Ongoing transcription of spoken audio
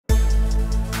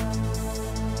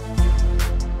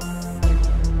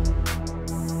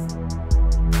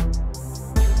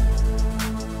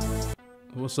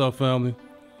What's up, family?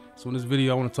 So in this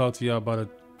video I want to talk to y'all about a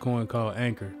coin called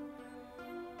Ankr.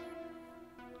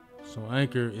 So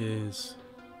Ankr is,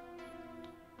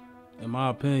 in my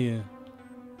opinion,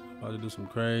 about to do some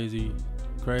crazy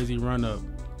run up,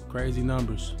 crazy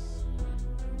numbers.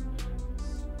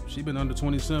 She been under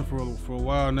 20 cents for a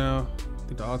while now. I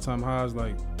think the all-time high is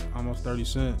like almost 30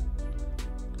 cents.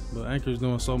 But Ankr is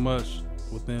doing so much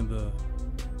within the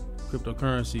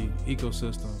cryptocurrency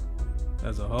ecosystem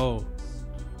as a whole.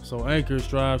 So Ankr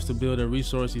strives to build a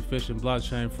resource-efficient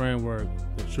blockchain framework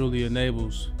that truly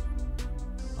enables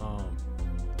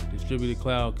distributed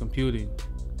cloud computing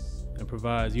and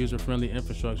provides user-friendly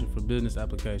infrastructure for business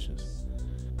applications.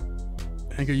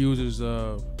 Ankr uses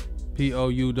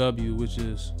POUW, which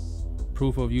is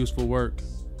proof of useful work,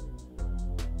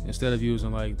 instead of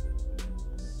using like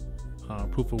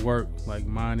proof of work like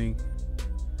mining,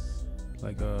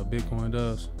 like Bitcoin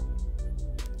does.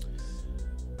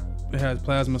 It has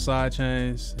plasma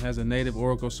sidechains, it has a native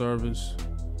Oracle service.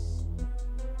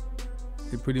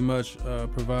 It pretty much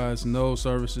provides node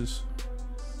services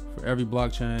for every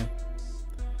blockchain.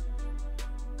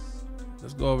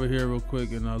 Let's go over here real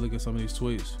quick and look at some of these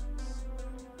tweets.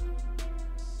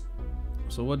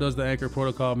 So what does the Ankr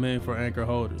protocol mean for Ankr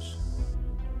holders?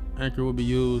 Ankr will be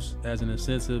used as an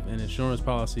incentive and insurance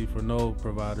policy for node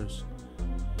providers.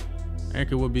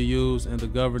 Ankr will be used in the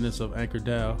governance of Ankr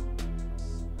DAO.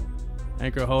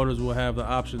 Ankr holders will have the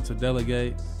option to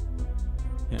delegate,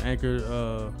 and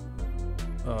Ankr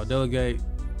delegate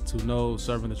to nodes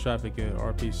serving the traffic in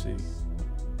RPC.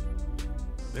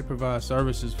 They provide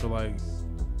services for like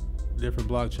different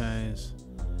blockchains,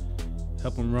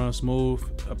 help them run smooth,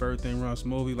 help everything run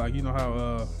smoothly. Like, you know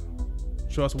how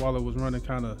Trust Wallet was running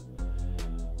kind of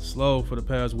slow for the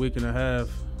past week and a half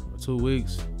or 2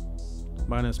 weeks.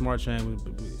 Binance Smart Chain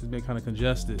has been kind of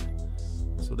congested,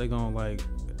 so they're gonna like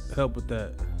help with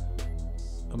that,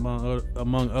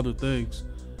 among other things.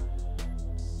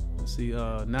 See,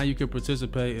 now you can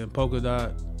participate in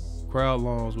Polkadot crowd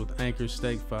loans with Ankr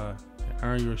StakeFi and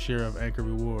earn your share of Ankr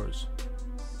rewards.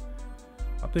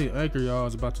 I think Ankr, y'all,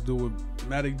 is about to do what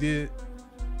Matic did.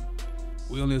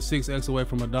 We only 6x away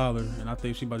from $1, and I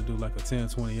think she about to do like a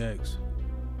 10-20x.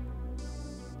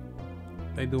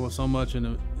 They doing so much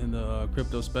in the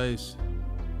crypto space.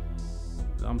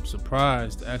 I'm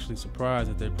surprised, actually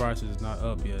surprised, that their prices is not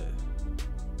up yet.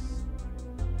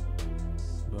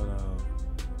 But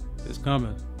it's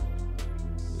coming.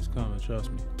 It's coming,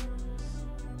 trust me.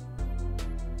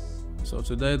 So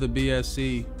today the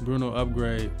BSC Bruno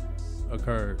Upgrade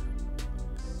occurred.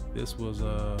 This was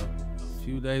a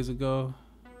few days ago.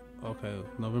 Okay,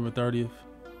 November 30th.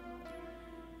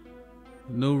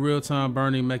 New real-time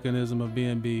burning mechanism of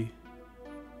BNB.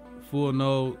 Full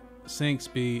node sync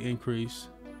speed increase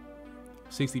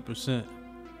 60%.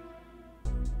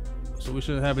 So we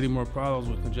shouldn't have any more problems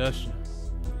with congestion.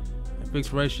 A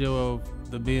fixed ratio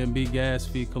of the BNB gas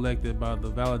fee collected by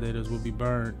the validators will be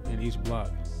burned in each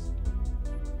block.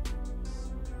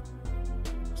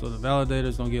 So the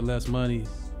validators gonna get less money,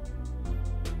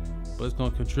 but it's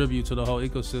gonna contribute to the whole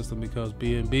ecosystem because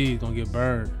BNB is gonna get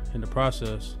burned in the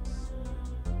process,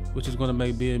 which is gonna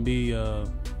make BNB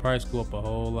price go up a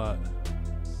whole lot.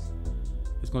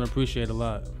 It's gonna appreciate a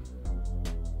lot.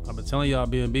 I've been telling y'all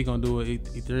BNB gonna do what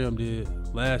Ethereum did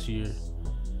last year.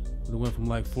 It went from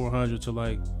like 400 to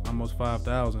like almost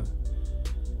 5,000.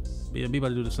 BNB about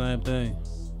to do the same thing.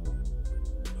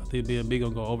 I think BNB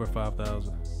gonna go over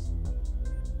 5,000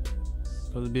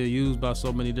 because it's being used by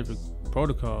so many different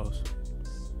protocols.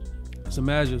 Just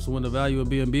imagine, so when the value of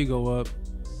BNB go up,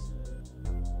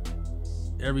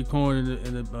 every coin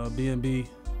in the BNB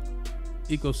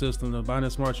ecosystem, the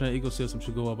Binance Smart Chain ecosystem,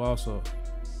 should go up also.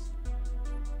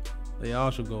 They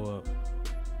all should go up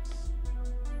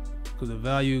because the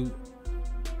value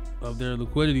of their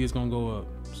liquidity is gonna go up.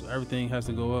 So everything has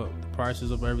to go up. The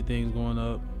prices of everything is going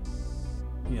up.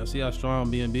 You know, see how strong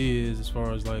BNB is as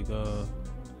far as like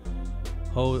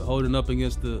holding up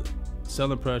against the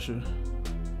selling pressure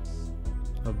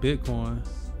of Bitcoin.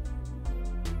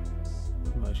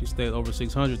 Like, she stayed over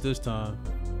 600 this time,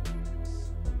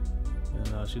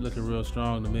 and she looking real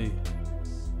strong to me.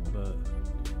 But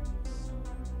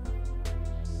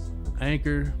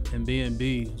Ankr and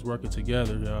BNB is working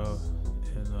together, y'all,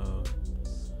 and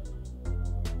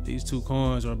these two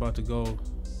coins are about to go,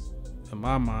 in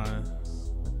my mind,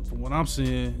 from what I'm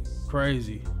seeing,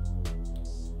 crazy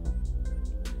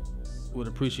with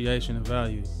appreciation and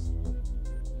value.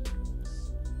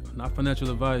 Not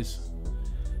financial advice.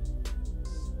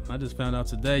 I just found out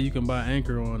today you can buy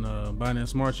Ankr on Binance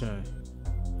Smart Chain.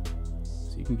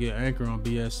 You can get Ankr on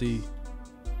BSC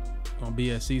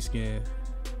scan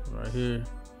right here.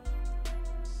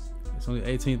 It's only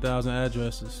 18,000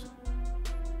 addresses.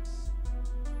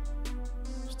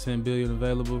 There's 10 billion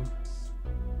available.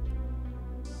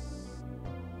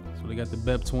 So they got the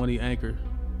BEP20 Ankr,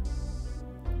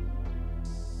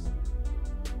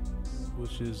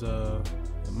 which is in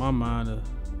my mind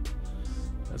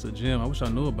that's a gem. I wish I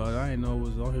knew about it. I didn't know it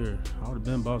was on here. I would have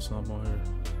been bought something on here.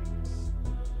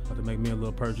 About to make me a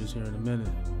little purchase here in a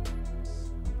minute.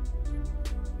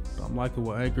 But I'm liking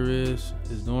what Ankr is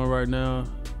doing right now.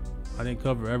 I didn't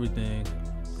cover everything.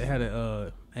 They had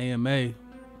an AMA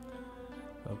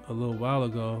a little while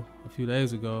ago, a few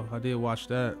days ago. I did watch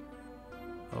that.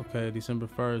 Okay, December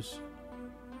 1st.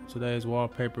 Today's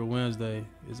Wallpaper Wednesday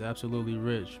is Absolutely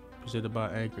Rich, presented by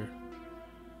Ankr.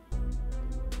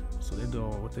 So they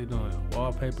doing what they doing?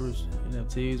 Wallpapers,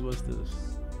 NFTs. What's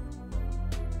this?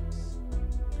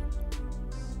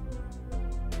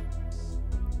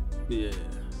 Yeah.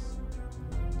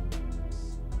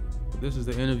 This is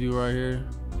the interview right here.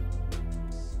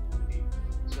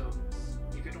 So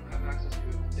if you don't have access to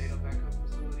your own data backup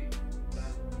facility,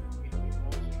 then you can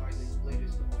always try the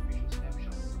latest official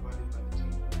snapshot provided by the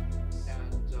team.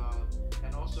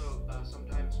 And also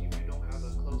sometimes if you don't have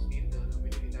a close in the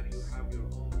community, that you have your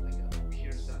own like a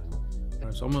peer set. All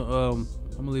right, so I'm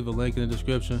gonna leave a link in the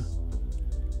description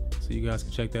so you guys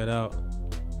can check that out.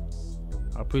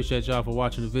 I appreciate y'all for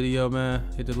watching the video, man.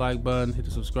 Hit the like button, hit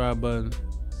the subscribe button,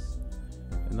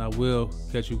 and I will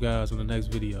catch you guys on the next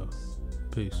video.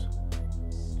 Peace.